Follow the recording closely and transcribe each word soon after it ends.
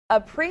A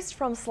priest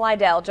from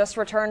Slidell just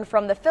returned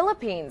from the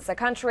Philippines, a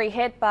country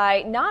hit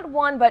by not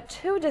one but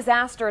two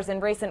disasters in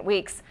recent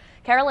weeks.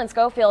 Carolyn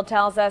Scofield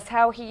tells us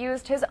how he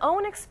used his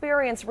own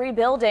experience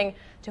rebuilding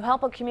to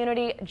help a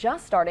community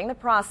just starting the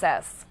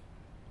process.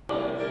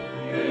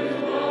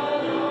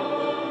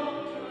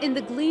 In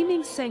the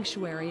gleaming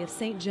sanctuary of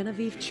St.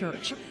 Genevieve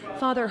Church,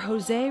 Father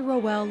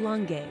Roel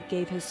Lungay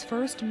gave his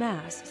first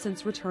Mass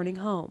since returning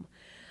home.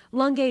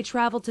 Lungay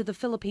traveled to the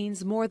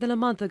Philippines more than a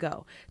month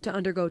ago to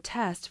undergo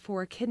tests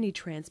for a kidney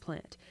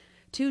transplant.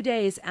 2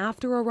 days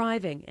after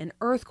arriving, an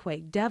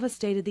earthquake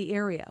devastated the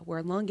area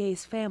where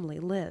Lungay's family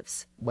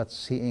lives. But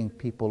seeing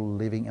people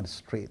living in the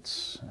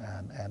streets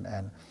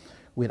and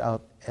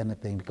without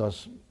anything,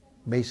 because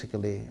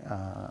basically,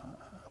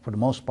 for the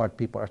most part,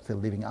 people are still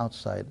living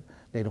outside.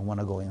 They don't want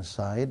to go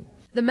inside.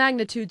 The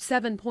magnitude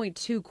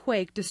 7.2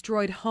 quake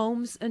destroyed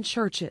homes and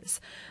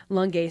churches.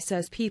 Lungay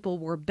says people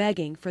were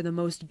begging for the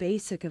most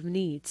basic of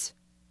needs.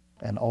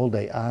 And all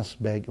they ask,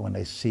 beg when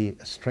they see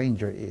a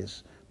stranger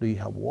is, do you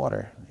have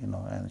water? You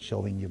know, and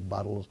showing you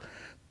bottles,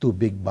 2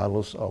 big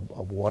bottles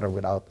of water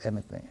without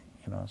anything.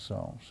 You know,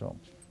 so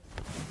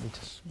it's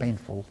just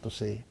painful to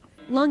see.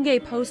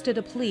 Lungay posted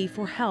a plea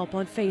for help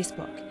on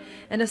Facebook,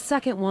 and a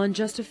second one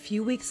just a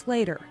few weeks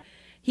later.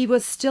 He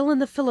was still in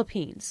the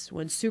Philippines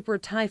when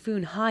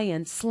super-typhoon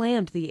Haiyan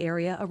slammed the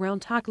area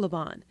around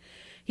Tacloban.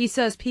 He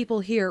says people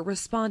here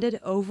responded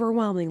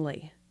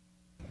overwhelmingly.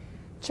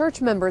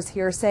 Church members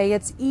here say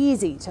it's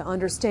easy to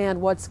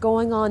understand what's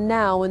going on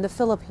now in the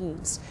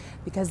Philippines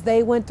because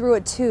they went through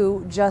it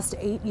too just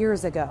 8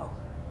 years ago.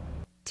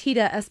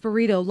 Tita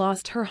Espirito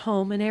lost her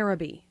home in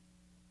Arabi.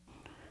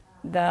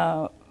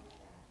 The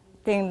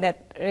thing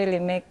that really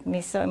made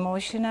me so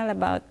emotional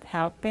about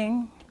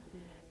helping,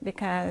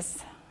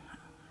 because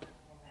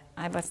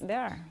I was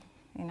there,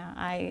 you know,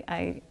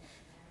 I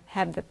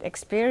had that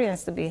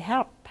experience to be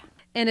helped.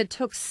 And it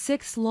took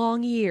 6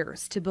 long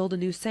years to build a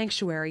new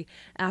sanctuary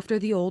after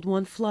the old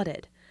one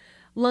flooded.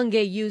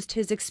 Lungay used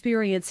his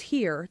experience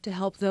here to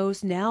help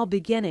those now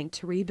beginning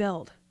to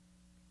rebuild.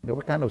 They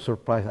were kind of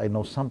surprised I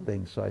know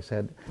something, so I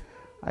said,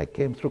 I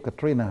came through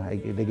Katrina.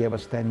 They gave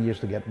us 10 years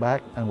to get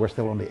back, and we're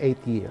still on the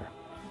 8th year.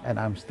 And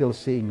I'm still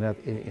seeing that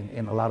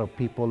in a lot of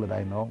people that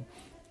I know.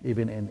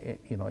 Even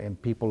in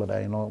people that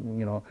I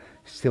know,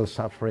 still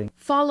suffering.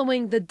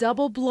 Following the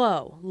double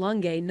blow,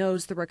 Lungay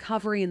knows the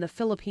recovery in the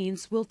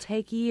Philippines will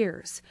take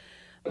years.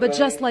 But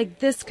just like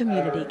this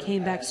community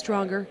came back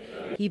stronger,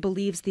 he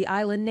believes the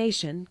island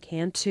nation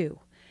can too.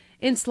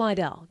 In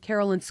Slidell,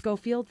 Carolyn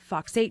Scofield,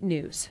 Fox 8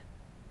 News.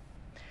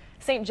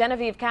 St.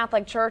 Genevieve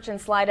Catholic Church in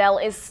Slidell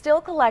is still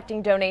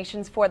collecting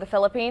donations for the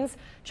Philippines.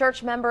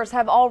 Church members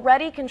have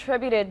already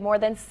contributed more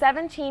than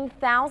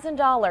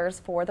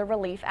 $17,000 for the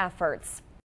relief efforts.